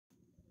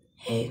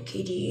How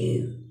could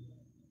you,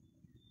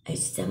 or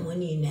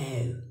someone you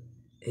know,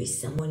 or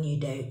someone you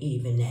don't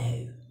even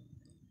know,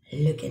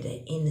 look at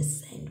the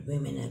innocent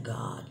women of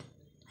God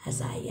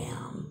as I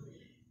am,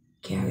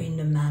 carrying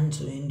the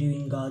mantle and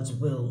doing God's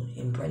will,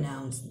 and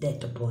pronounce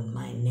death upon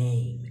my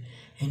name,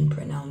 and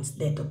pronounce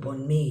death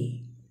upon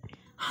me?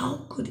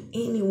 How could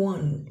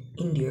anyone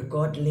in their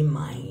godly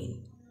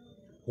mind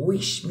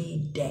wish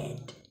me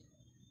dead?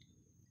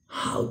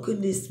 How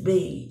could this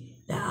be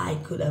that I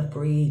could have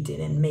created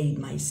and made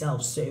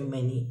myself so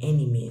many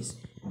enemies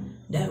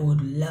that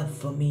would love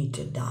for me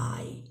to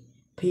die?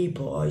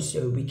 People are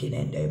so wicked,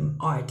 and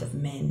the heart of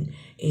men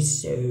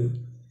is so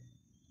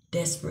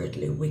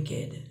desperately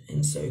wicked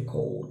and so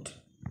cold.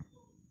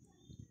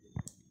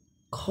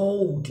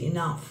 Cold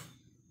enough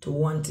to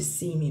want to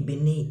see me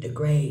beneath the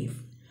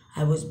grave.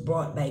 I was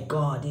brought by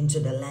God into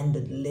the land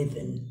of the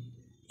living,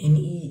 and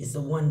He is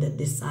the one that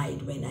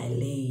decides when I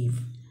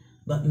leave.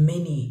 But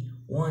many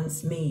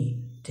wants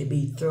me to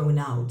be thrown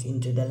out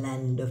into the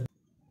land of.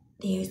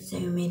 There are so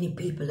many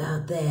people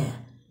out there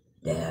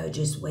that are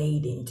just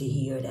waiting to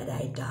hear that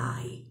I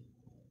die.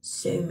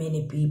 So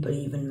many people,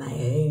 even my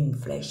own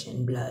flesh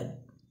and blood,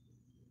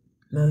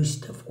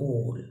 most of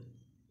all.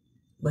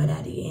 But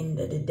at the end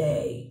of the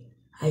day,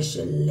 I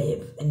shall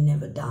live and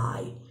never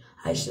die.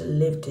 I shall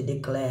live to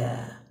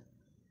declare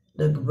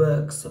the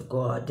works of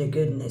God, the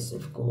goodness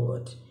of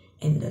God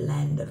in the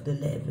land of the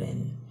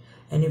living.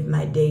 And if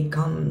my day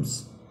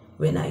comes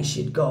when I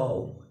should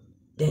go,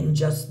 then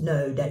just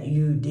know that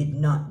you did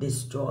not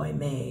destroy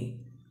me.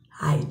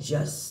 I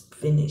just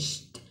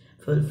finished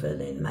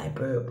fulfilling my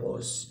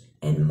purpose,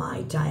 and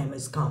my time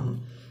has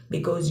come,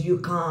 because you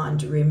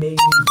can't remove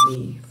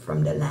me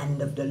from the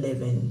land of the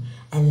living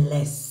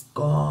unless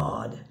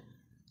God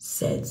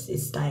says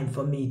it's time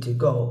for me to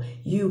go.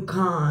 You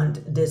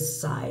can't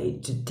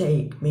decide to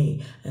take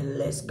me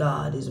unless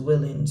God is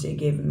willing to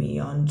give me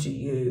unto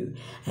you.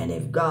 And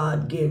if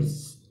God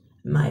gives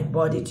my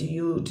body to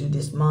you to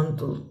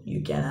dismantle,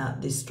 you cannot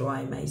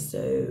destroy my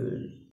soul.